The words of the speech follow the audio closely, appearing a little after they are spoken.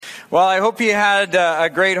Well, I hope you had a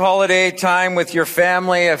great holiday time with your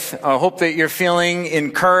family. I hope that you're feeling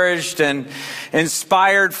encouraged and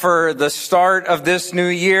inspired for the start of this new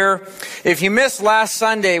year. If you missed last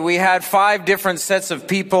Sunday, we had 5 different sets of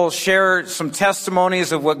people share some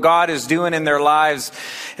testimonies of what God is doing in their lives.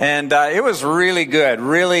 And it was really good,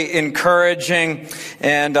 really encouraging.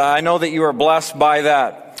 And I know that you were blessed by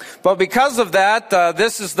that. But because of that,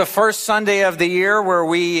 this is the first Sunday of the year where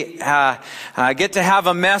we get to have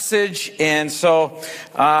a message. And so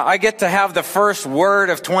I get to have the first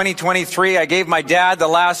word of 2023. I gave my dad the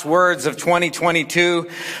last words of 2022.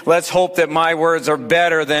 Let's hope that my words are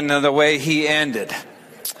better than the way he ended.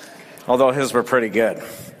 Although his were pretty good.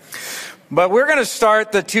 But we're going to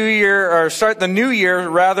start the new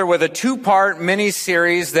year with a 2-part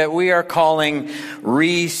mini-series that we are calling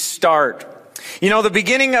Restart. You know, the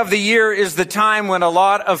beginning of the year is the time when a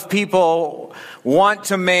lot of people want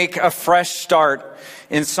to make a fresh start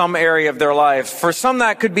in some area of their life. For some,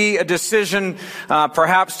 that could be a decision,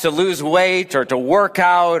 perhaps to lose weight or to work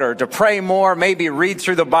out or to pray more, maybe read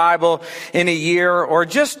through the Bible in a year, or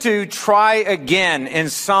just to try again in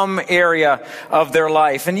some area of their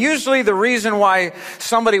life. And usually the reason why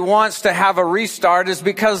somebody wants to have a restart is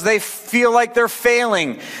because they feel like they're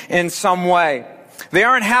failing in some way. They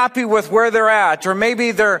aren't happy with where they're at, or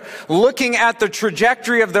maybe they're looking at the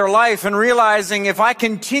trajectory of their life and realizing if I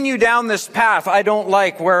continue down this path, I don't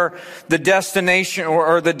like where the destination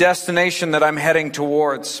or the destination that I'm heading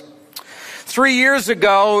towards. 3 years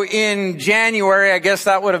ago in January, I guess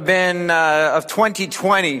that would have been of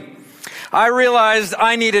 2020, I realized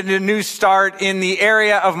I needed a new start in the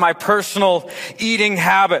area of my personal eating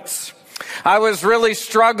habits. I was really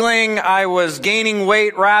struggling. I was gaining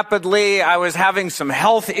weight rapidly. I was having some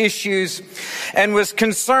health issues and was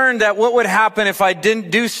concerned that what would happen if I didn't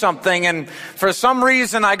do something. And for some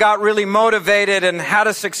reason, I got really motivated and had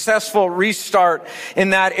a successful restart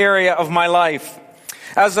in that area of my life.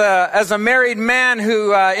 As a married man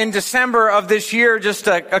who, in December of this year, just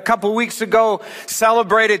a couple weeks ago,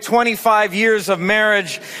 celebrated 25 years of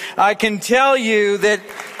marriage, I can tell you that,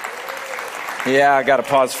 yeah, I got to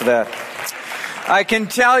pause for that. I can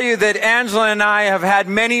tell you that Angela and I have had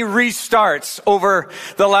many restarts over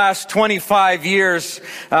the last 25 years,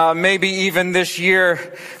 maybe even this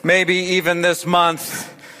year, maybe even this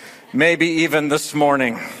month, maybe even this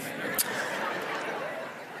morning.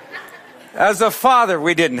 As a father,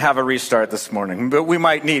 we didn't have a restart this morning, but we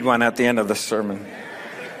might need one at the end of the sermon.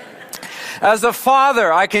 As a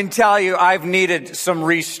father, I can tell you I've needed some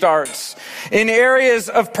restarts. In areas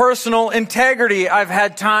of personal integrity, I've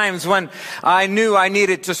had times when I knew I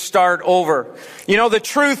needed to start over. You know, the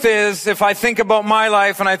truth is, if I think about my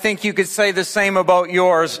life, and I think you could say the same about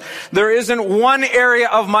yours, there isn't one area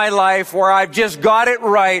of my life where I've just got it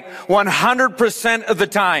right 100% of the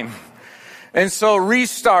time. And so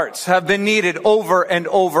restarts have been needed over and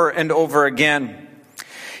over and over again.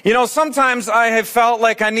 You know, sometimes I have felt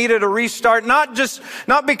like I needed a restart, not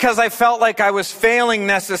because I felt like I was failing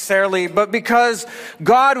necessarily, but because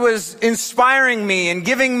God was inspiring me and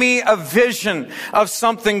giving me a vision of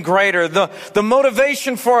something greater. The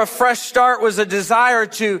motivation for a fresh start was a desire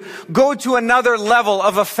to go to another level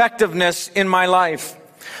of effectiveness in my life.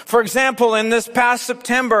 For example, in this past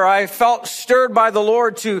September, I felt stirred by the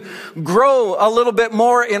Lord to grow a little bit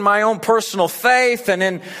more in my own personal faith and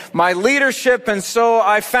in my leadership. And so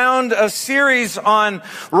I found a series on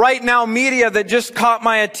Right Now Media that just caught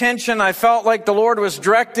my attention. I felt like the Lord was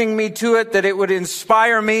directing me to it, that it would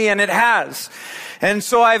inspire me, and it has. And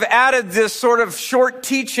so I've added this sort of short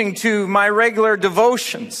teaching to my regular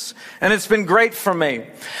devotions, and it's been great for me.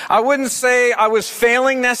 I wouldn't say I was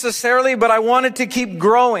failing necessarily, but I wanted to keep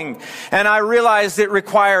growing, and I realized it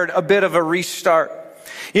required a bit of a restart.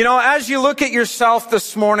 You know, as you look at yourself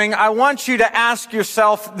this morning, I want you to ask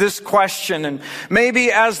yourself this question, and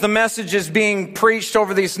maybe as the message is being preached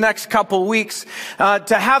over these next couple weeks,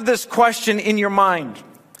 to have this question in your mind.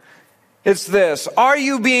 It's this: are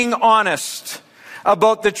you being honest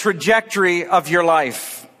about the trajectory of your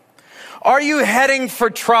life? Are you heading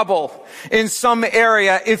for trouble in some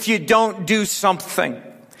area if you don't do something?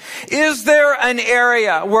 Is there an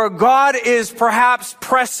area where God is perhaps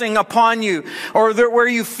pressing upon you, or where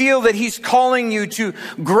you feel that He's calling you to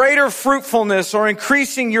greater fruitfulness or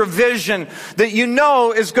increasing your vision that you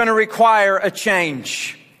know is going to require a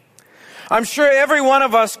change? I'm sure every one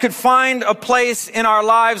of us could find a place in our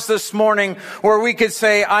lives this morning where we could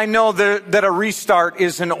say, I know that a restart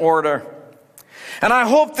is in order. And I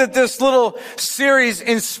hope that this little series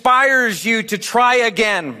inspires you to try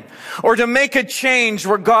again, or to make a change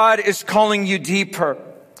where God is calling you deeper.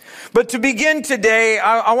 But to begin today,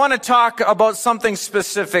 I want to talk about something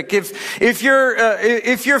specific. If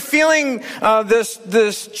you're feeling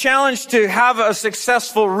this challenge to have a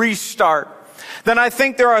successful restart, then I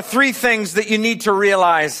think there are three things that you need to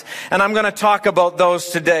realize, and I'm going to talk about those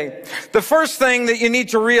today. The first thing that you need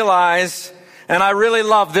to realize, and I really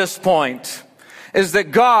love this point, is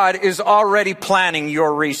that God is already planning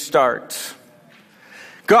your restart.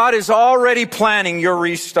 God is already planning your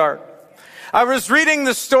restart. I was reading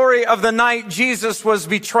the story of the night Jesus was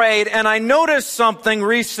betrayed, and I noticed something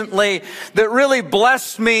recently that really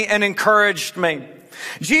blessed me and encouraged me.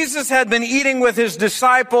 Jesus had been eating with his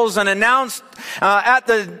disciples and announced at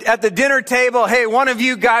the dinner table, hey, one of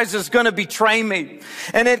you guys is going to betray me.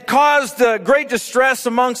 And it caused great distress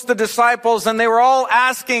amongst the disciples, and they were all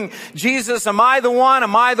asking Jesus, am I the one?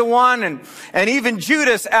 Am I the one? And even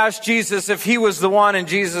Judas asked Jesus if he was the one, and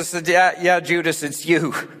Jesus said, yeah, Judas, it's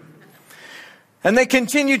you. And they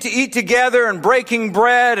continued to eat together and breaking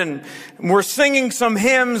bread, and were singing some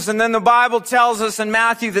hymns. And then the Bible tells us in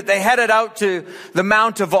Matthew that they headed out to the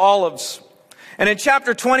Mount of Olives. And in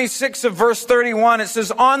chapter 26 of verse 31, it says,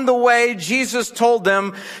 on the way, Jesus told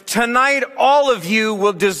them, tonight all of you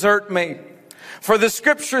will desert me. For the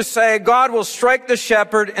scriptures say, God will strike the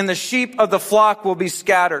shepherd and the sheep of the flock will be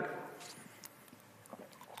scattered.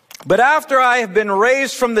 But after I have been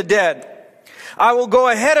raised from the dead, I will go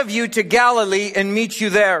ahead of you to Galilee and meet you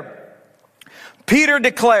there. Peter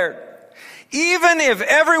declared, even if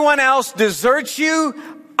everyone else deserts you,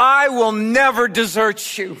 I will never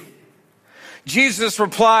desert you. Jesus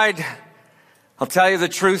replied, I'll tell you the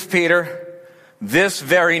truth, Peter, this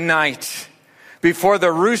very night, before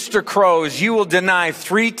the rooster crows, you will deny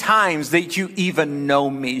 3 times that you even know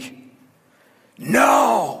me.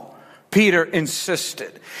 No! Peter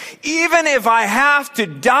insisted. Even if I have to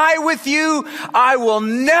die with you, I will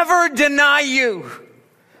never deny you.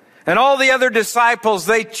 And all the other disciples,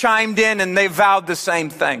 they chimed in and they vowed the same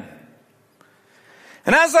thing.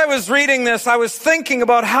 And as I was reading this, I was thinking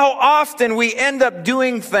about how often we end up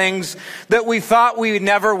doing things that we thought we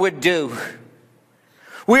never would do.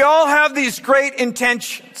 We all have these great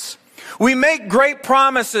intentions. We make great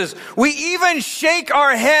promises. We even shake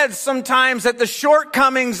our heads sometimes at the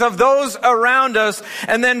shortcomings of those around us,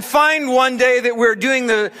 and then find one day that we're doing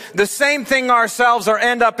the same thing ourselves or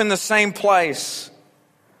end up in the same place.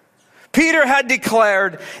 Peter had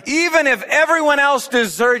declared, even if everyone else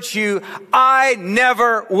deserts you, I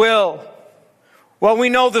never will. Well, we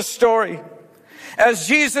know the story. As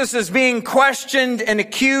Jesus is being questioned and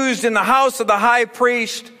accused in the house of the high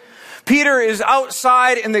priest, Peter is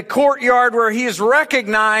outside in the courtyard where he is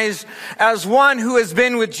recognized as one who has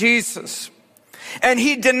been with Jesus. And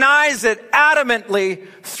he denies it adamantly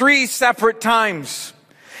 3 separate times.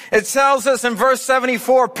 It tells us in verse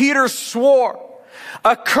 74, Peter swore,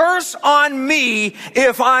 a curse on me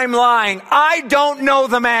if I'm lying. I don't know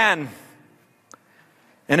the man.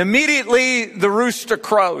 And immediately the rooster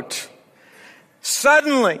crowed.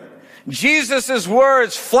 Suddenly, Jesus'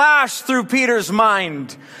 words flashed through Peter's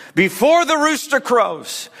mind. Before the rooster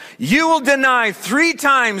crows, you will deny 3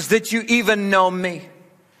 times that you even know me.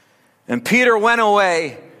 And Peter went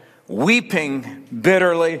away, weeping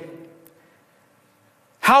bitterly.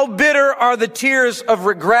 How bitter are the tears of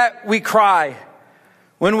regret we cry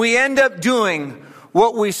when we end up doing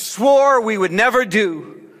what we swore we would never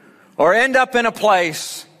do, or end up in a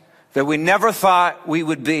place that we never thought we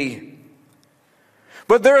would be.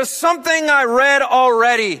 But there is something I read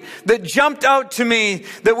already that jumped out to me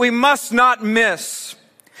that we must not miss.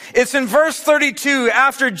 It's in verse 32,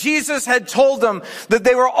 after Jesus had told them that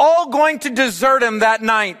they were all going to desert him that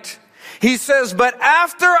night. He says, but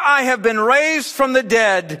after I have been raised from the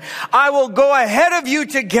dead, I will go ahead of you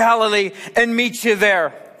to Galilee and meet you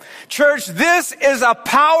there. Church, this is a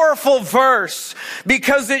powerful verse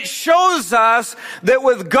because it shows us that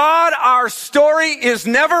with God, our story is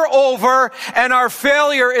never over and our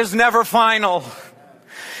failure is never final.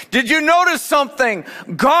 Did you notice something?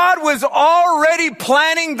 God was already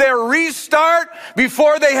planning their restart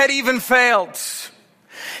before they had even failed.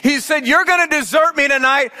 He said, you're going to desert me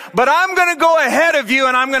tonight, but I'm going to go ahead of you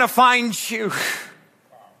and I'm going to find you.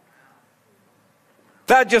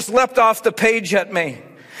 That just leapt off the page at me.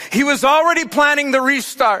 He was already planning the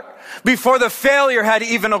restart before the failure had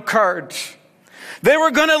even occurred. They were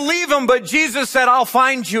going to leave him, but Jesus said, I'll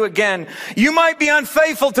find you again. You might be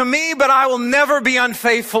unfaithful to me, but I will never be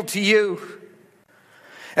unfaithful to you.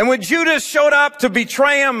 And when Judas showed up to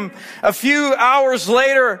betray him a few hours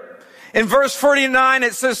later, in verse 49,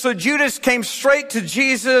 it says, so Judas came straight to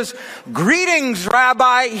Jesus. Greetings,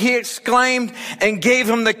 Rabbi, he exclaimed, and gave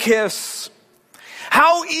him the kiss.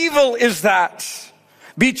 How evil is that?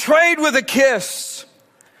 betrayed with a kiss.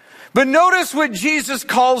 But notice what Jesus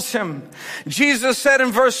calls him. Jesus said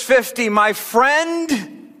in verse 50, my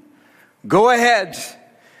friend, go ahead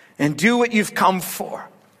and do what you've come for.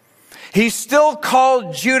 He still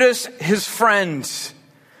called Judas his friend,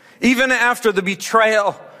 even after the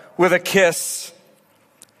betrayal with a kiss.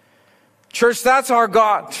 Church, that's our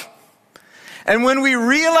God. And when we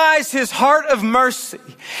realize his heart of mercy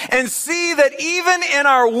and see that even in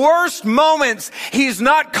our worst moments, he's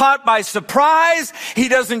not caught by surprise, he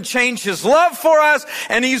doesn't change his love for us,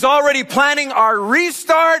 and he's already planning our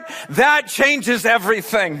restart, that changes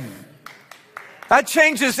everything. That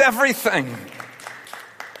changes everything.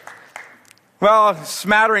 Well, a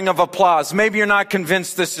smattering of applause. Maybe you're not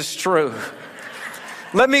convinced this is true.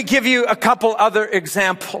 Let me give you a couple other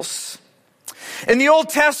examples. In the Old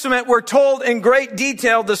Testament, we're told in great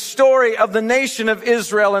detail the story of the nation of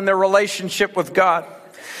Israel and their relationship with God.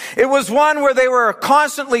 It was one where they were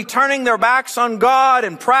constantly turning their backs on God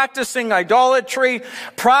and practicing idolatry.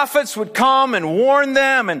 Prophets would come and warn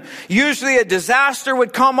them, and usually a disaster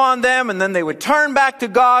would come on them, and then they would turn back to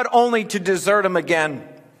God only to desert him again.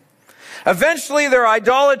 Eventually, their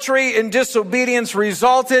idolatry and disobedience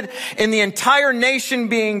resulted in the entire nation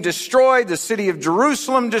being destroyed, the city of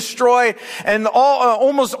Jerusalem destroyed, and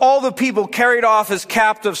almost all the people carried off as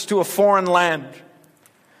captives to a foreign land.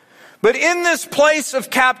 But in this place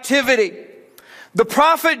of captivity, the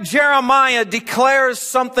prophet Jeremiah declares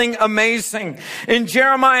something amazing. In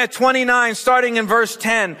Jeremiah 29, starting in verse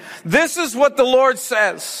 10, this is what the Lord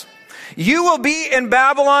says. You will be in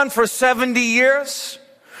Babylon for 70 years.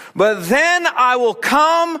 But then I will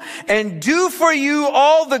come and do for you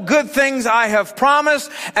all the good things I have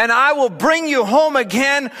promised, and I will bring you home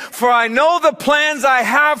again, for I know the plans I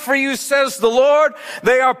have for you, says the Lord.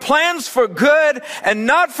 They are plans for good and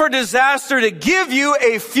not for disaster, to give you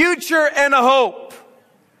a future and a hope.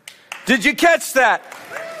 Did you catch that?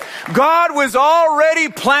 God was already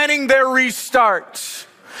planning their restart.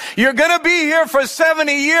 You're going to be here for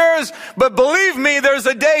 70 years, but believe me, there's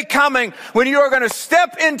a day coming when you are going to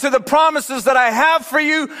step into the promises that I have for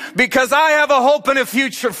you, because I have a hope and a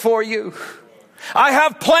future for you. I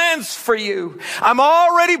have plans for you. I'm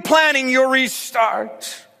already planning your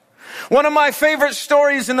restart. One of my favorite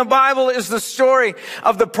stories in the Bible is the story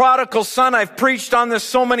of the prodigal son. I've preached on this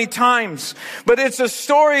so many times, but it's a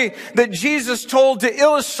story that Jesus told to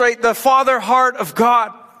illustrate the father heart of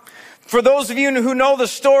God. For those of you who know the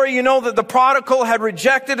story, you know that the prodigal had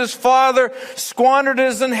rejected his father, squandered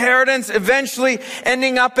his inheritance, eventually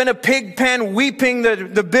ending up in a pig pen, weeping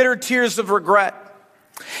the bitter tears of regret.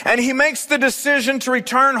 And he makes the decision to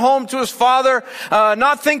return home to his father,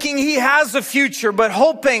 not thinking he has a future, but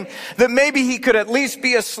hoping that maybe he could at least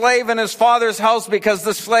be a slave in his father's house, because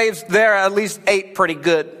the slaves there at least ate pretty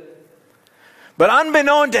good. But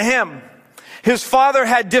unbeknown to him, his father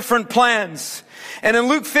had different plans. And in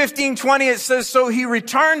Luke 15:20 it says, so he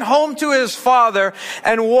returned home to his father,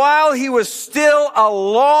 and while he was still a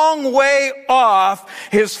long way off,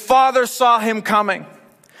 his father saw him coming.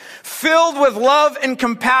 Filled with love and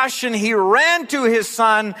compassion, he ran to his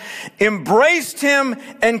son, embraced him,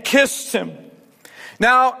 and kissed him.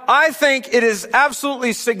 Now, I think it is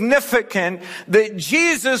absolutely significant that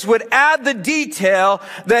Jesus would add the detail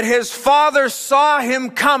that his father saw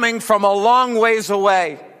him coming from a long ways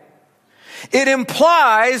away. It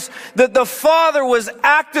implies that the father was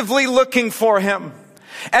actively looking for him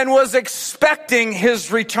and was expecting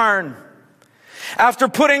his return. After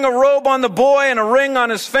putting a robe on the boy and a ring on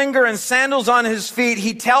his finger and sandals on his feet,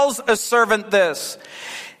 he tells a servant this,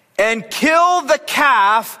 and kill the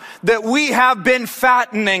calf that we have been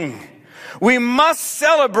fattening. We must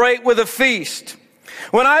celebrate with a feast.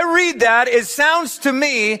 When I read that, it sounds to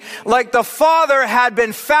me like the father had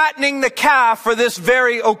been fattening the calf for this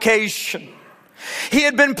very occasion. He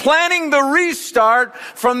had been planning the restart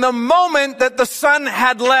from the moment that the son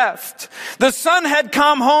had left. The son had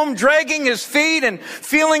come home dragging his feet and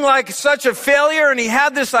feeling like such a failure, and he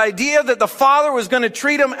had this idea that the father was going to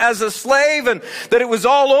treat him as a slave and that it was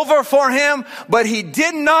all over for him, but he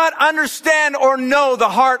did not understand or know the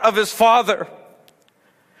heart of his father.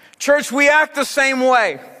 Church, we act the same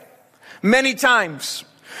way many times.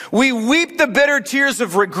 We weep the bitter tears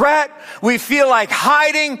of regret. We feel like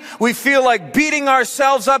hiding. We feel like beating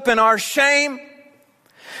ourselves up in our shame.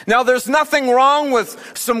 Now, there's nothing wrong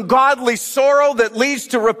with some godly sorrow that leads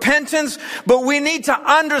to repentance, but we need to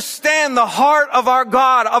understand the heart of our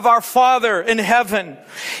God, of our Father in heaven.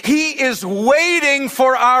 He is waiting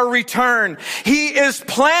for our return. He is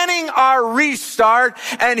planning our restart,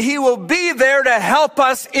 and He will be there to help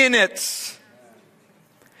us in it.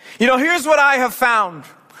 You know, here's what I have found.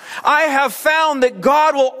 I have found that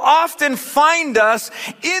God will often find us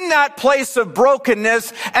in that place of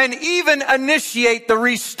brokenness and even initiate the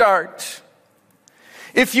restart.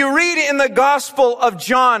 If you read in the Gospel of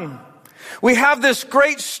John, we have this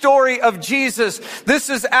great story of Jesus. This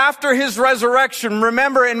is after his resurrection.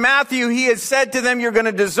 Remember, in Matthew, he had said to them, you're going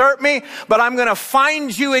to desert me, but I'm going to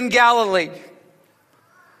find you in Galilee.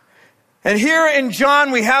 And here in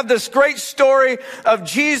John, we have this great story of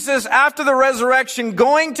Jesus after the resurrection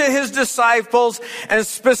going to his disciples, and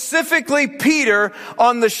specifically Peter,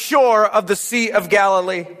 on the shore of the Sea of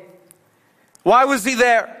Galilee. Why was he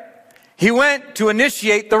there? He went to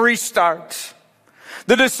initiate the restart.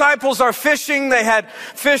 The disciples are fishing. They had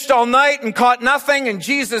fished all night and caught nothing. And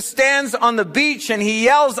Jesus stands on the beach and he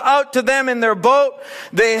yells out to them in their boat.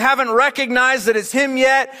 They haven't recognized that it's him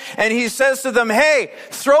yet. And he says to them, hey,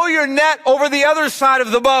 throw your net over the other side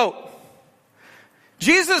of the boat.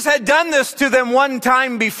 Jesus had done this to them one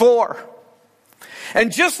time before.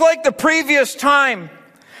 And just like the previous time,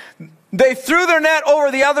 they threw their net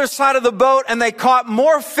over the other side of the boat and they caught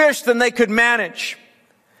more fish than they could manage.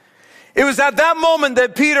 It was at that moment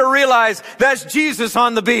that Peter realized, that's Jesus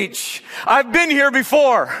on the beach. I've been here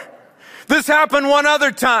before. This happened one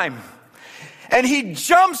other time. And he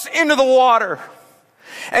jumps into the water.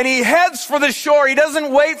 And he heads for the shore. He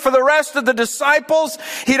doesn't wait for the rest of the disciples.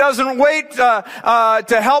 He doesn't wait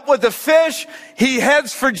to help with the fish. He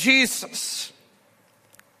heads for Jesus.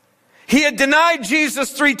 He had denied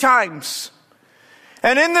Jesus 3 times.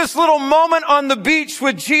 And in this little moment on the beach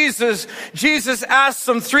with Jesus, Jesus asks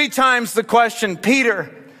him 3 times the question,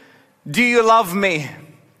 Peter, do you love me?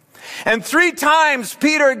 And 3 times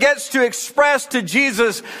Peter gets to express to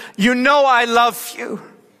Jesus, you know I love you.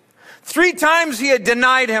 3 times he had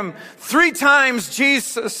denied him. 3 times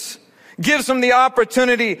Jesus gives him the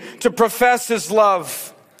opportunity to profess his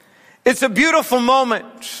love. It's a beautiful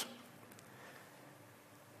moment.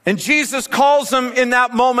 And Jesus calls him in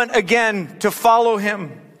that moment again to follow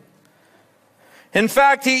him. In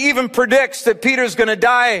fact, he even predicts that Peter's going to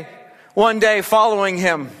die one day following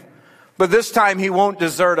him. But this time he won't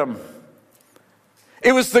desert him.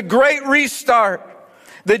 It was the great restart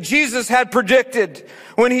that Jesus had predicted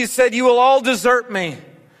when he said, you will all desert me,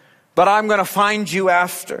 but I'm going to find you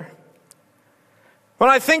after. When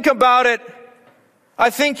I think about it, I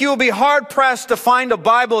think you'll be hard-pressed to find a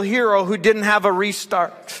Bible hero who didn't have a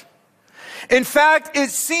restart. In fact, it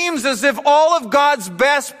seems as if all of God's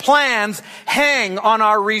best plans hang on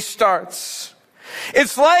our restarts.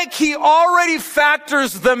 It's like he already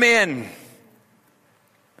factors them in.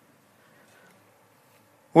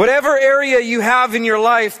 Whatever area you have in your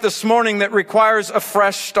life this morning that requires a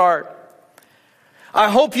fresh start, I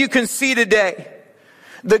hope you can see today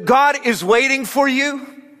that God is waiting for you,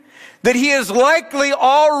 that he is likely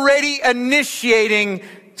already initiating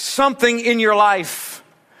something in your life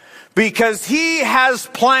because he has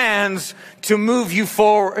plans to move you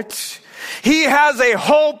forward. He has a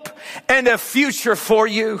hope and a future for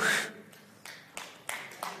you.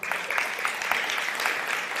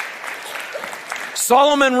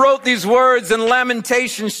 Solomon wrote these words in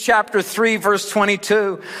Lamentations chapter 3, verse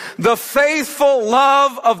 22. The faithful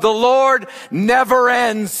love of the Lord never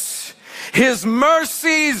ends. His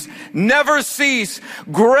mercies never cease.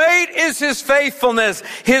 Great is his faithfulness.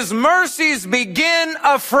 His mercies begin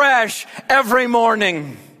afresh every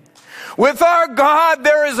morning. With our God,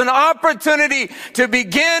 there is an opportunity to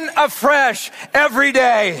begin afresh every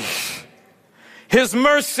day. His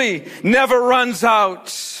mercy never runs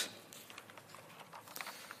out.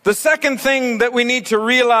 The second thing that we need to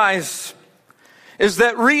realize is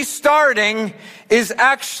that restarting is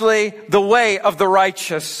actually the way of the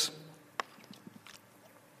righteous.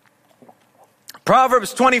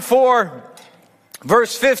 Proverbs 24,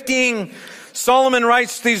 verse 15, Solomon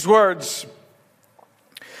writes these words.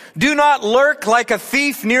 Do not lurk like a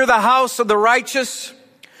thief near the house of the righteous.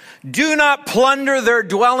 Do not plunder their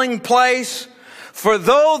dwelling place. For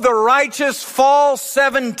though the righteous fall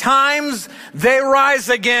 7 times, they rise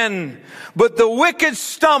again. But the wicked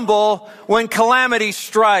stumble when calamity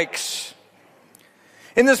strikes.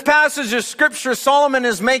 In this passage of scripture, Solomon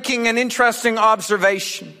is making an interesting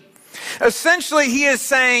observation. Essentially, he is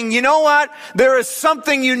saying, you know what? There is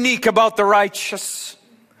something unique about the righteous.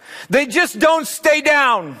 They just don't stay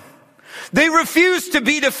down. They refuse to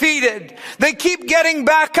be defeated. They keep getting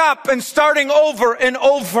back up and starting over and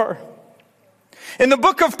over. In the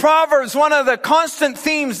book of Proverbs, one of the constant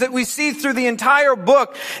themes that we see through the entire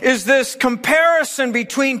book is this comparison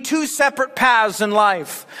between 2 separate paths in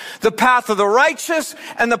life. The path of the righteous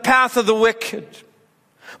and the path of the wicked.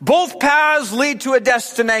 Both paths lead to a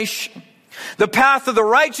destination. The path of the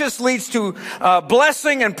righteous leads to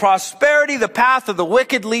blessing and prosperity. The path of the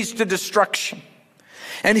wicked leads to destruction.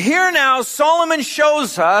 And here now, Solomon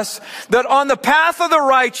shows us that on the path of the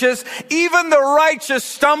righteous, even the righteous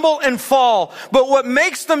stumble and fall. But what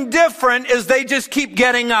makes them different is they just keep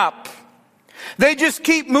getting up. They just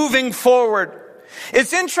keep moving forward.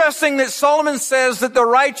 It's interesting that Solomon says that the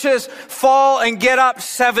righteous fall and get up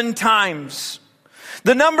 7 times.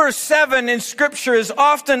 The number 7 in Scripture is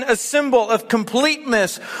often a symbol of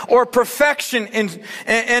completeness or perfection.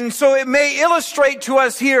 And so it may illustrate to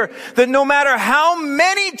us here that no matter how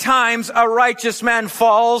many times a righteous man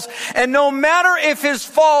falls, and no matter if his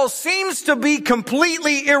fall seems to be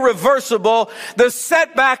completely irreversible, the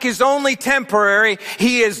setback is only temporary.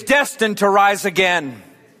 He is destined to rise again.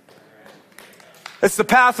 It's the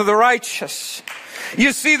path of the righteous.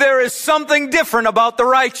 You see, there is something different about the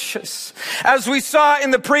righteous. As we saw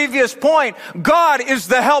in the previous point, God is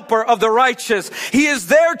the helper of the righteous. He is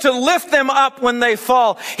there to lift them up when they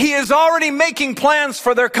fall. He is already making plans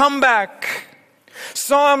for their comeback.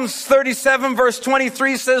 Psalms 37 verse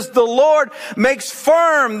 23 says, "The Lord makes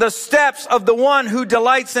firm the steps of the one who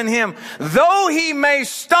delights in him. Though he may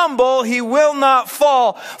stumble, he will not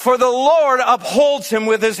fall, for the Lord upholds him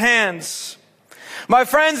with his hands." My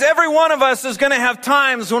friends, every one of us is going to have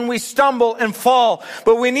times when we stumble and fall.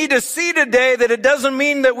 But we need to see today that it doesn't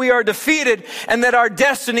mean that we are defeated and that our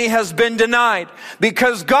destiny has been denied.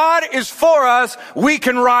 Because God is for us, we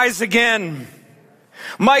can rise again.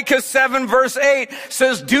 Micah 7 verse 8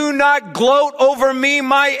 says, "Do not gloat over me,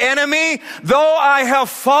 my enemy. Though I have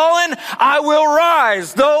fallen, I will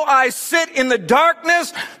rise. Though I sit in the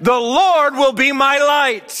darkness, the Lord will be my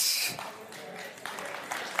light."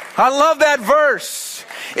 I love that verse.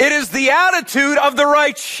 It is the attitude of the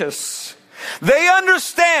righteous. They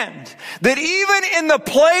understand that even in the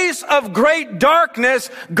place of great darkness,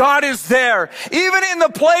 God is there. Even in the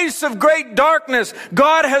place of great darkness,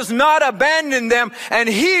 God has not abandoned them, and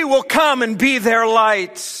He will come and be their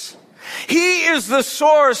light. He is the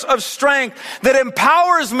source of strength that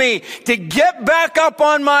empowers me to get back up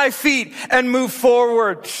on my feet and move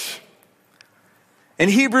forward. In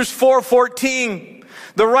Hebrews 4:14,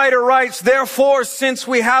 the writer writes, "Therefore, since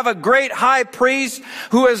we have a great high priest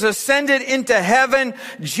who has ascended into heaven,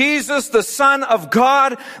 Jesus, the Son of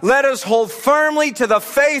God, let us hold firmly to the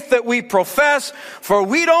faith that we profess. For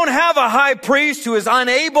we don't have a high priest who is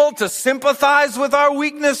unable to sympathize with our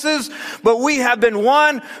weaknesses, but we have been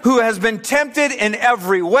one who has been tempted in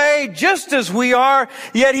every way, just as we are,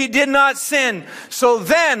 yet he did not sin. So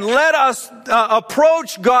then let us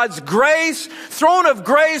approach God's throne of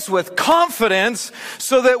grace with confidence,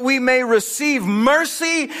 so that we may receive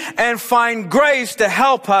mercy and find grace to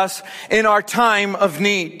help us in our time of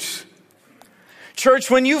need." Church,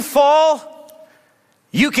 when you fall,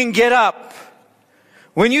 you can get up.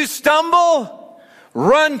 When you stumble,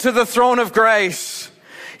 run to the throne of grace.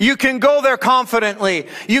 You can go there confidently.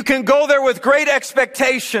 You can go there with great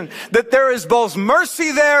expectation that there is both mercy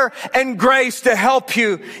there and grace to help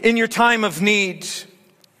you in your time of need.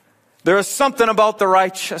 There is something about the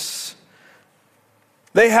righteous.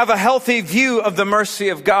 They have a healthy view of the mercy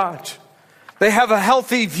of God. They have a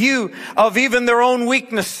healthy view of even their own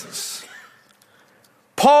weaknesses.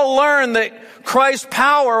 Paul learned that Christ's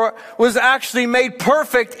power was actually made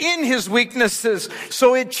perfect in his weaknesses,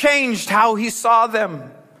 so it changed how he saw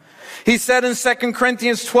them. He said in 2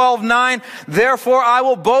 Corinthians 12:9, "Therefore I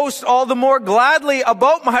will boast all the more gladly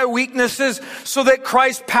about my weaknesses, so that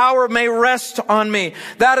Christ's power may rest on me.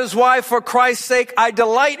 That is why for Christ's sake I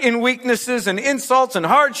delight in weaknesses and insults and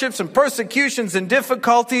hardships and persecutions and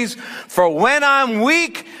difficulties. For when I'm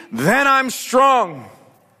weak, then I'm strong."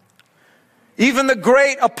 Even the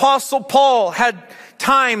great Apostle Paul had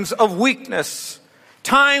times of weakness.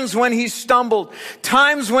 Times when he stumbled,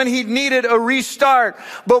 times when he needed a restart.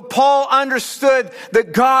 But Paul understood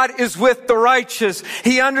that God is with the righteous.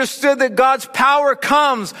 He understood that God's power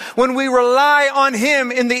comes when we rely on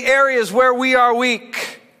Him in the areas where we are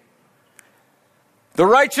weak. The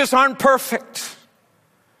righteous aren't perfect,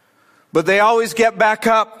 but they always get back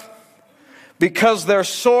up because their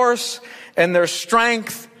source and their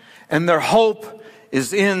strength and their hope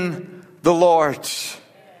is in the Lord.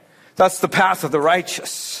 That's the path of the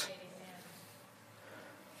righteous.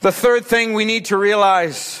 The third thing we need to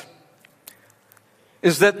realize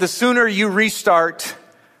is that the sooner you restart,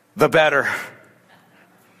 the better.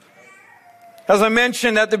 As I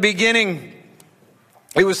mentioned at the beginning,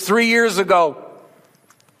 it was 3 years ago,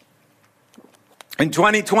 in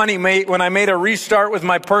 2020, when I made a restart with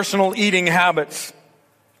my personal eating habits.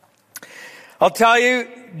 I'll tell you,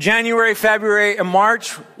 January, February, and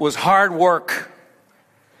March was hard work.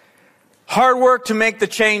 hard work to make the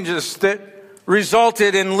changes that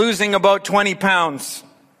resulted in losing about 20 pounds.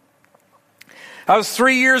 That was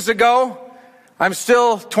 3 years ago. I'm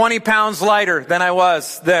still 20 pounds lighter than I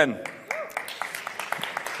was then.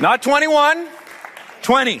 Not 21,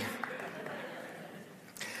 20.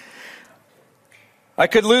 I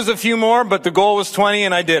could lose a few more, but the goal was 20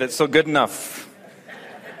 and I did it, so good enough.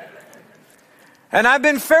 And I've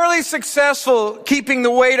been fairly successful keeping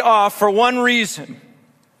the weight off for one reason.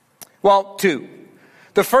 Well, two.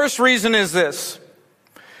 The first reason is this.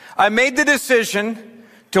 I made the decision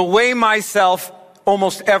to weigh myself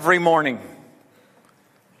almost every morning.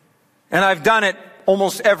 And I've done it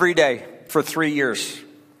almost every day for 3 years.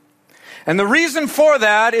 And the reason for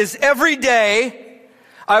that is every day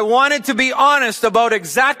I wanted to be honest about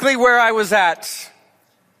exactly where I was at.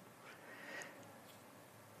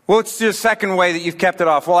 What's the second way that you've kept it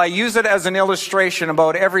off? Well, I use it as an illustration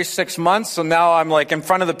about every 6 months, so now I'm like in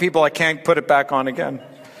front of the people, I can't put it back on again.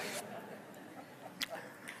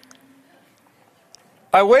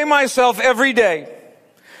 I weigh myself every day.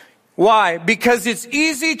 Why? Because it's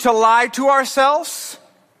easy to lie to ourselves.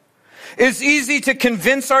 It's easy to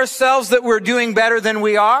convince ourselves that we're doing better than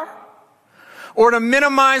we are, or to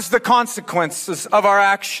minimize the consequences of our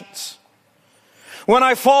actions. When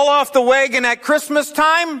I fall off the wagon at Christmas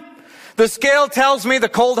time, the scale tells me the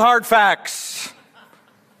cold hard facts.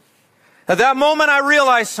 At that moment, I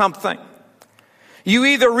realize something. You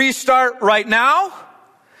either restart right now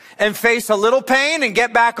and face a little pain and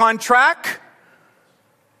get back on track,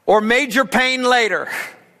 or major pain later.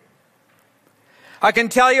 I can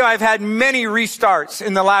tell you I've had many restarts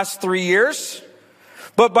in the last 3 years,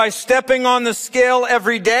 but by stepping on the scale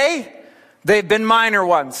every day, they've been minor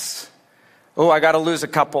ones. Oh, I got to lose a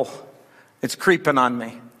couple. It's creeping on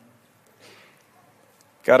me.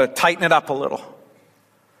 Got to tighten it up a little.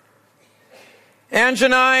 Ange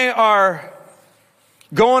and I are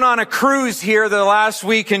going on a cruise here the last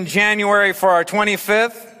week in January for our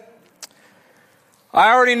 25th.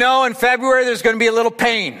 I already know in February there's going to be a little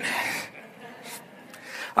pain.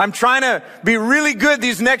 I'm trying to be really good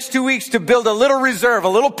these next 2 weeks to build a little reserve. A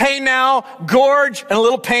little pain now, gorge, and a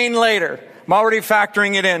little pain later. I'm already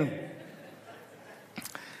factoring it in.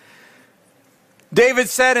 David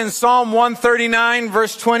said in Psalm 139,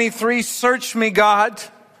 verse 23, "Search me, God,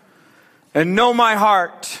 and know my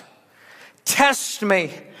heart. Test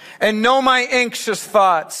me and know my anxious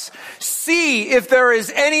thoughts. See if there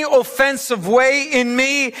is any offensive way in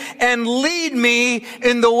me and lead me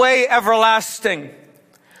in the way everlasting."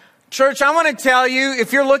 Church, I want to tell you,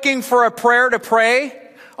 if you're looking for a prayer to pray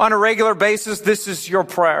on a regular basis, this is your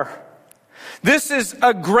prayer. This is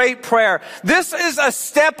a great prayer. This is a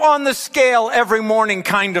step on the scale every morning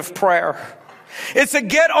kind of prayer. It's a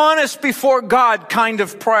get honest before God kind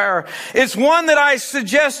of prayer. It's one that I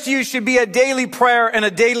suggest you should be a daily prayer and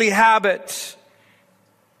a daily habit.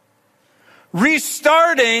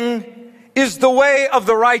 Restarting is the way of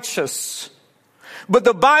the righteous. But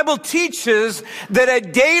the Bible teaches that a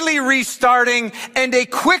daily restarting and a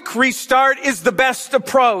quick restart is the best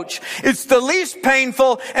approach. It's the least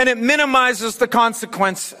painful and it minimizes the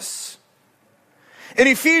consequences. In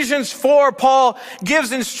Ephesians 4, Paul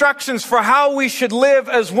gives instructions for how we should live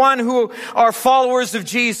as one who are followers of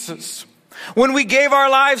Jesus. When we gave our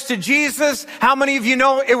lives to Jesus, how many of you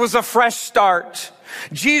know it was a fresh start?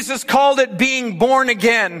 Jesus called it being born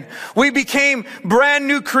again. We became brand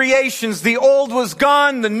new creations. The old was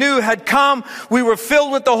gone. The new had come. We were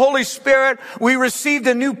filled with the Holy Spirit. We received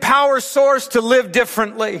a new power source to live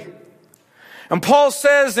differently. And Paul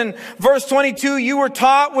says in verse 22, "You were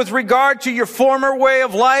taught with regard to your former way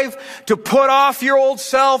of life to put off your old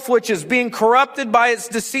self, which is being corrupted by its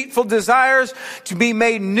deceitful desires, to be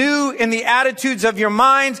made new in the attitudes of your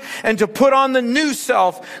minds, and to put on the new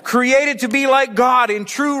self, created to be like God in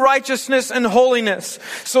true righteousness and holiness."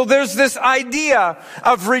 So there's this idea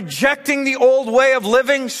of rejecting the old way of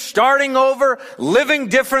living, starting over, living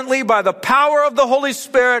differently by the power of the Holy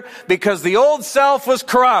Spirit, because the old self was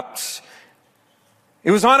corrupt. It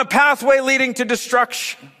was on a pathway leading to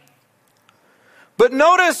destruction. But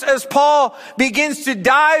notice as Paul begins to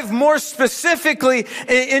dive more specifically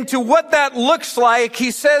into what that looks like, he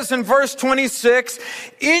says in verse 26,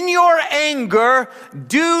 "In your anger,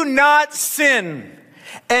 do not sin,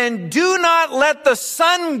 and do not let the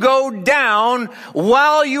sun go down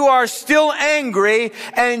while you are still angry,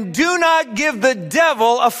 and do not give the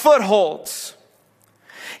devil a foothold."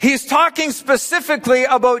 He's talking specifically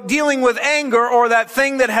about dealing with anger, or that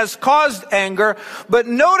thing that has caused anger. But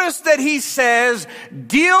notice that he says,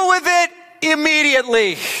 deal with it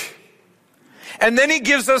immediately. And then he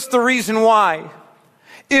gives us the reason why.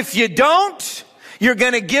 If you don't, you're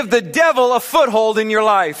going to give the devil a foothold in your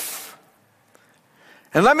life.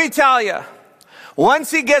 And let me tell you,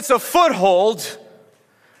 once he gets a foothold,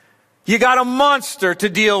 you got a monster to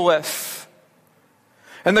deal with.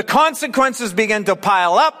 And the consequences begin to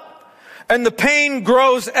pile up, and the pain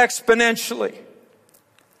grows exponentially.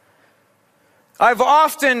 I've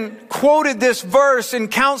often quoted this verse in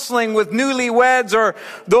counseling with newlyweds or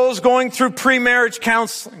those going through pre-marriage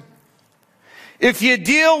counseling. If you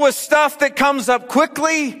deal with stuff that comes up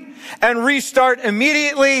quickly and restart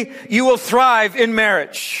immediately, you will thrive in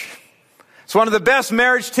marriage. It's one of the best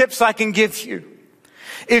marriage tips I can give you.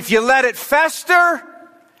 If you let it fester,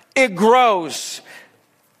 it grows.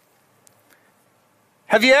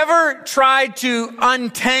 Have you ever tried to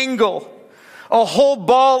untangle a whole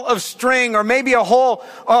ball of string or maybe a whole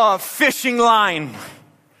fishing line?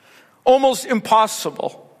 Almost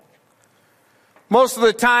impossible. Most of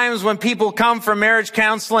the times when people come for marriage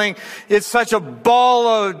counseling, it's such a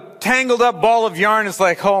tangled up ball of yarn. It's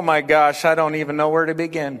like, oh my gosh, I don't even know where to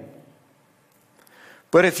begin.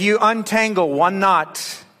 But if you untangle one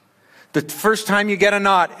knot, the first time you get a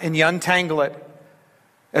knot and you untangle it,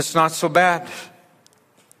 it's not so bad.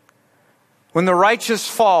 When the righteous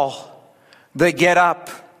fall, they get up.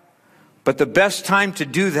 But the best time to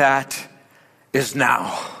do that is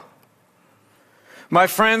now. My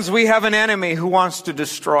friends, we have an enemy who wants to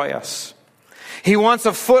destroy us. He wants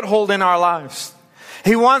a foothold in our lives.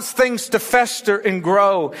 He wants things to fester and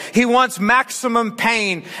grow. He wants maximum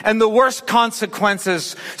pain and the worst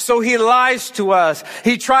consequences. So he lies to us.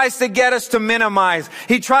 He tries to get us to minimize.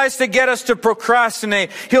 He tries to get us to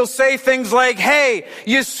procrastinate. He'll say things like, hey,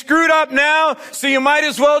 you screwed up now, so you might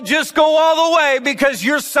as well just go all the way because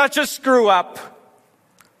you're such a screw up.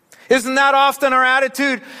 Isn't that often our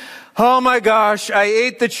attitude? Oh my gosh, I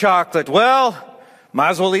ate the chocolate. Well, might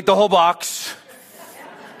as well eat the whole box.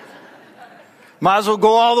 Might as well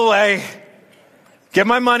go all the way. Get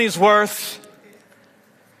my money's worth.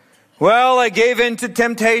 Well, I gave in to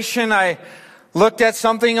temptation. I looked at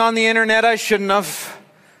something on the internet I shouldn't have.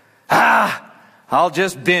 I'll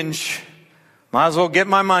just binge. Might as well get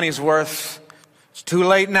my money's worth. It's too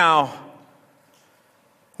late now.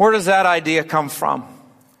 Where does that idea come from?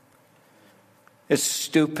 It's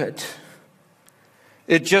stupid.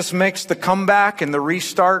 It just makes the comeback and the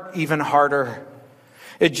restart even harder.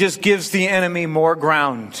 It just gives the enemy more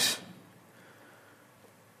ground.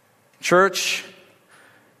 Church,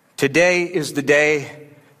 today is the day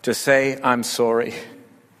to say, I'm sorry.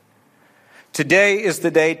 Today is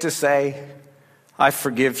the day to say, I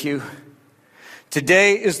forgive you.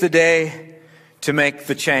 Today is the day to make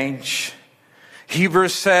the change.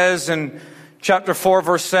 Hebrews says in chapter 4,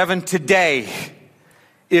 verse 7, today,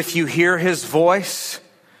 if you hear his voice,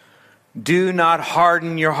 do not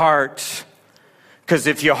harden your heart. Because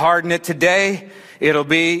if you harden it today, it'll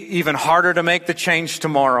be even harder to make the change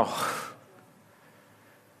tomorrow.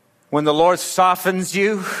 When the Lord softens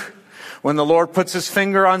you, when the Lord puts his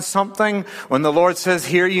finger on something, when the Lord says,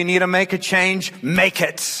 here, you need to make a change, make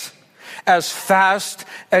it as fast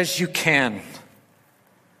as you can.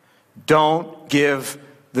 Don't give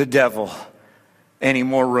the devil any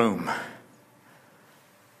more room.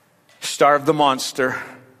 Starve the monster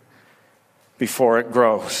before it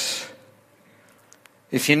grows.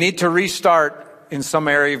 If you need to restart in some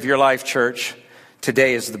area of your life, church,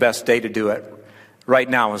 today is the best day to do it. Right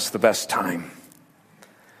now is the best time.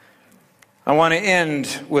 I want to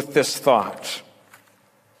end with this thought.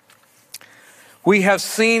 We have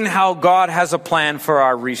seen how God has a plan for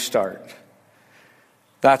our restart.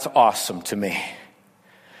 That's awesome to me.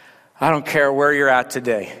 I don't care where you're at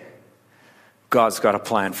today. God's got a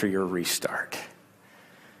plan for your restart.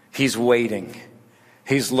 He's waiting.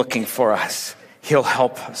 He's looking for us. He'll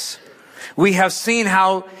help us. We have seen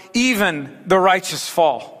how even the righteous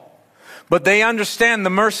fall, but they understand the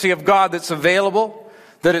mercy of God that's available,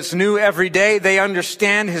 that it's new every day. They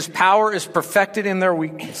understand his power is perfected in their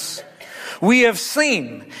weakness. We have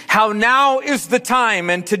seen how now is the time,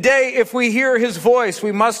 and today if we hear his voice,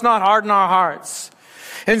 we must not harden our hearts.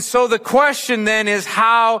 And so the question then is,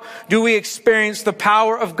 how do we experience the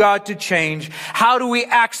power of God to change? How do we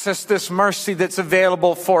access this mercy that's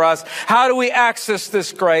available for us? How do we access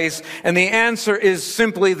this grace? And the answer is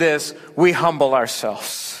simply this: we humble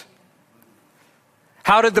ourselves.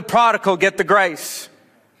 How did the prodigal get the grace?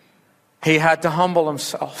 He had to humble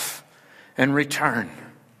himself and return.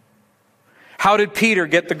 How did Peter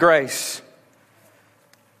get the grace?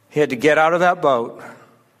 He had to get out of that boat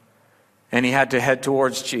and he had to head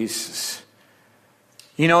towards Jesus.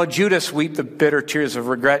 You know, Judas wept the bitter tears of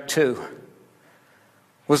regret too.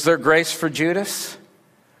 Was there grace for Judas?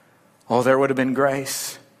 Oh, there would have been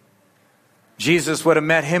grace. Jesus would have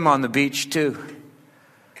met him on the beach too.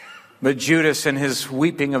 But Judas, in his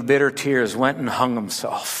weeping of bitter tears, went and hung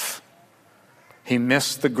himself. He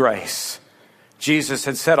missed the grace. Jesus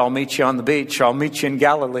had said, I'll meet you on the beach. I'll meet you in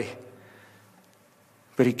Galilee.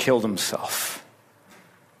 But he killed himself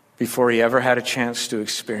before he ever had a chance to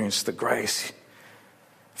experience the grace.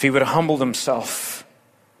 If he would have humbled himself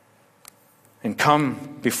and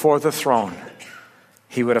come before the throne,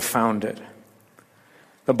 he would have found it.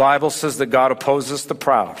 The Bible says that God opposes the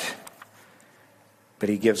proud, but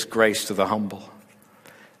he gives grace to the humble.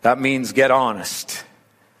 That means get honest.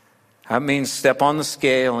 That means step on the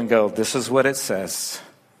scale and go, this is what it says.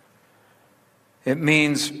 It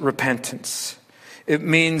means repentance. It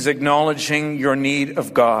means acknowledging your need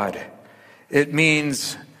of God. It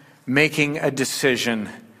means making a decision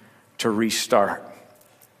to restart.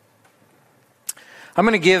 I'm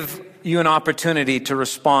going to give you an opportunity to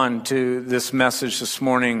respond to this message this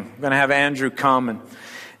morning. I'm going to have Andrew come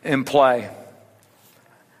and play.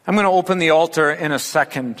 I'm going to open the altar in a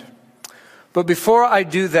second. But before I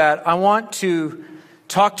do that, I want to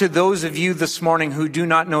talk to those of you this morning who do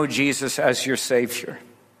not know Jesus as your Savior.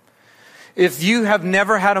 If you have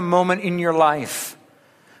never had a moment in your life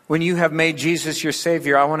when you have made Jesus your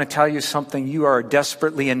Savior, I want to tell you something. You are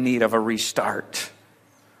desperately in need of a restart.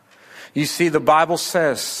 You see, the Bible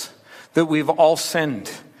says that we've all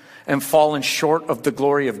sinned and fallen short of the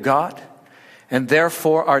glory of God. And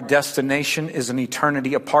therefore, our destination is an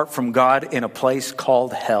eternity apart from God in a place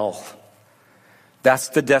called hell. That's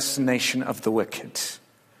the destination of the wicked.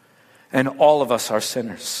 And all of us are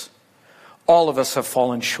sinners. All of us have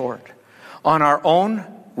fallen short. On our own,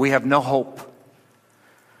 we have no hope.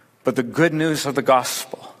 But the good news of the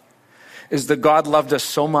gospel is that God loved us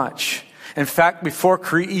so much. In fact, before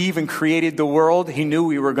He even created the world, He knew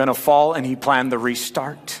we were going to fall, and He planned the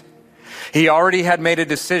restart. He already had made a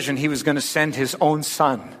decision. He was going to send His own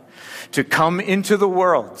Son to come into the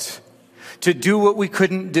world, to do what we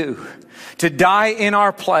couldn't do, to die in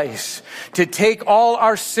our place, to take all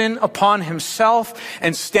our sin upon Himself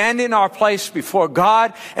and stand in our place before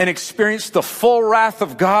God and experience the full wrath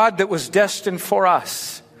of God that was destined for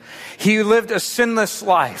us. He lived a sinless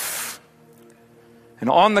life. And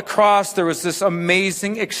on the cross, there was this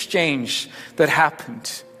amazing exchange that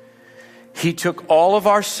happened. He took all of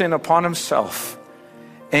our sin upon Himself,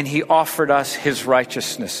 and He offered us His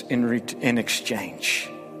righteousness in exchange.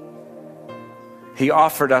 He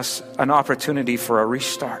offered us an opportunity for a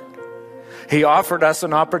restart. He offered us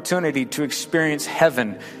an opportunity to experience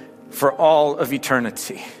heaven for all of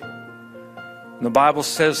eternity. And the Bible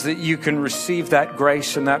says that you can receive that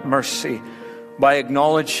grace and that mercy by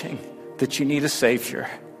acknowledging that you need a Savior,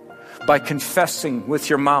 by confessing with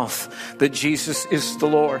your mouth that Jesus is the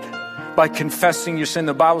Lord, by confessing your sin.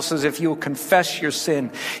 The Bible says if you will confess your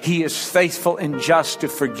sin, He is faithful and just to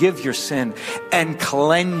forgive your sin and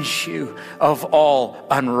cleanse you of all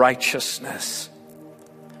unrighteousness.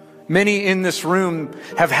 Many in this room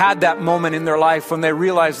have had that moment in their life when they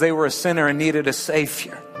realized they were a sinner and needed a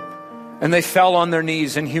Savior. And they fell on their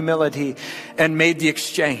knees in humility and made the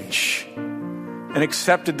exchange and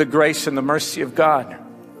accepted the grace and the mercy of God.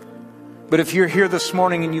 But if you're here this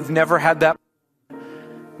morning and you've never had that,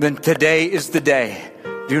 then today is the day.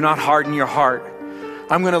 Do not harden your heart.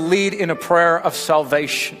 I'm going to lead in a prayer of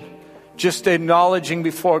salvation, just acknowledging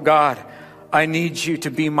before God, I need you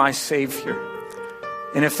to be my Savior.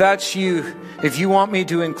 And if that's you, if you want me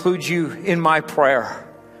to include you in my prayer,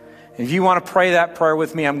 if you want to pray that prayer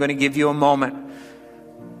with me, I'm going to give you a moment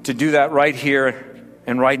to do that right here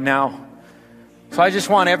and right now. So I just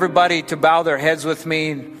want everybody to bow their heads with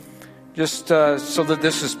me, just so that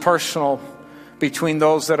this is personal between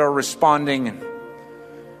those that are responding. And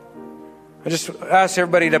I just ask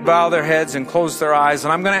everybody to bow their heads and close their eyes.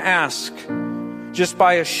 And I'm going to ask, just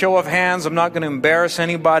by a show of hands, I'm not going to embarrass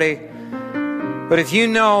anybody. But if you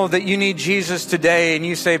know that you need Jesus today and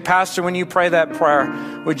you say, Pastor, when you pray that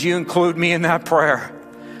prayer, would you include me in that prayer?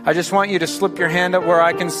 I just want you to slip your hand up where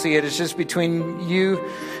I can see it. It's just between you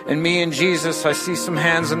and me and Jesus. I see some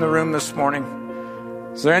hands in the room this morning.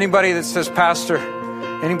 Is there anybody that says, Pastor,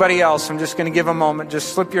 anybody else? I'm just going to give a moment.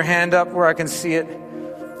 Just slip your hand up where I can see it.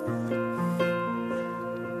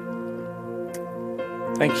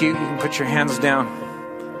 Thank you. You can put your hands down.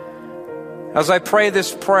 As I pray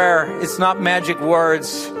this prayer, it's not magic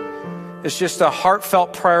words. It's just a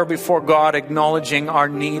heartfelt prayer before God, acknowledging our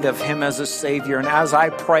need of Him as a Savior. And as I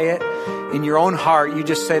pray it in your own heart, you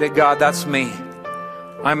just say to God, that's me.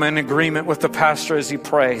 I'm in agreement with the pastor as he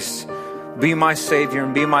prays. Be my Savior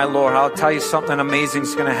and be my Lord. I'll tell you something amazing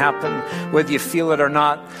is going to happen. Whether you feel it or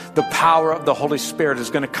not, the power of the Holy Spirit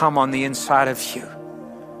is going to come on the inside of you.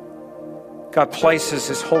 God places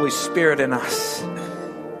His Holy Spirit in us.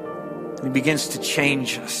 And He begins to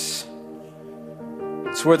change us.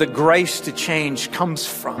 It's where the grace to change comes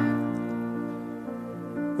from.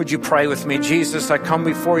 Would you pray with me? Jesus, I come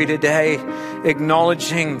before you today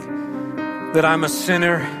acknowledging that I'm a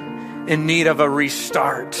sinner in need of a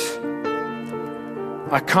restart.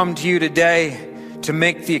 I come to you today to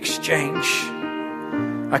make the exchange.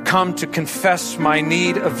 I come to confess my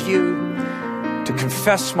need of you, to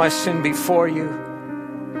confess my sin before you,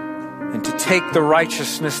 and to take the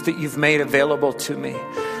righteousness that you've made available to me.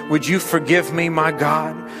 Would you forgive me, my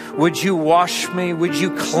God? Would you wash me? Would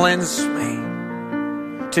you cleanse me?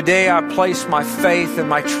 Today I place my faith and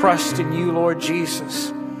my trust in you, Lord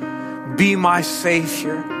Jesus. Be my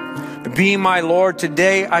Savior. Be my Lord.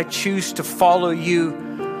 Today I choose to follow you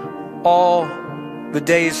all the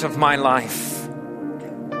days of my life.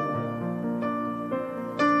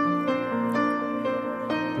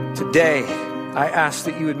 Today I ask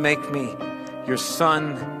that you would make me your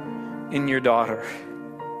son and your daughter.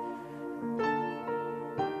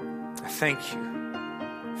 I thank you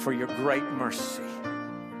for your great mercy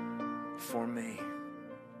for me.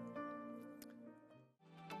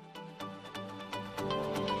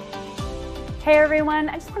 Hey everyone,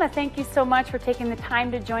 I just want to thank you so much for taking the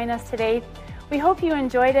time to join us today. We hope you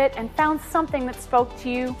enjoyed it and found something that spoke to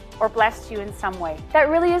you or blessed you in some way. That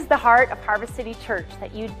really is the heart of Harvest City Church,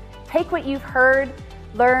 that you take what you've heard,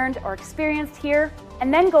 learned, or experienced here,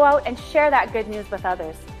 and then go out and share that good news with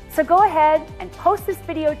others. So go ahead and post this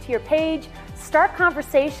video to your page, start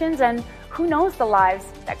conversations, and who knows the lives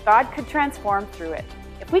that God could transform through it.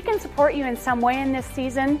 If we can support you in some way in this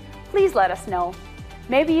season, please let us know.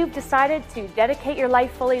 Maybe you've decided to dedicate your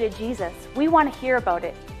life fully to Jesus. We want to hear about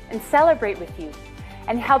it and celebrate with you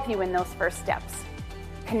and help you in those first steps.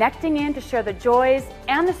 Connecting in to share the joys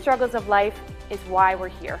and the struggles of life is why we're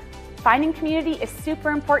here. Finding community is super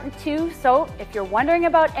important too, so if you're wondering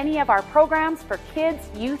about any of our programs for kids,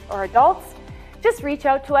 youth, or adults, just reach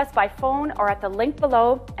out to us by phone or at the link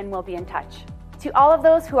below and we'll be in touch. To all of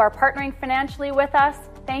those who are partnering financially with us,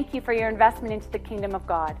 thank you for your investment into the kingdom of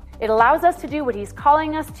God. It allows us to do what He's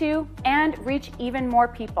calling us to and reach even more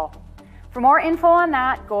people. For more info on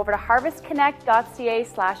that, go over to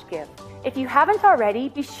harvestconnect.ca/give. If you haven't already,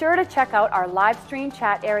 be sure to check out our live stream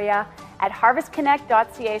chat area at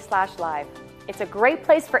harvestconnect.ca/live. It's a great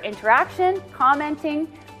place for interaction, commenting,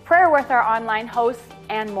 prayer with our online hosts,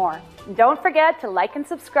 and more. And don't forget to like and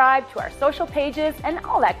subscribe to our social pages and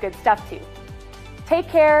all that good stuff too. Take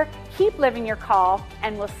care, keep living your call,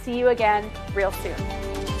 and we'll see you again real soon.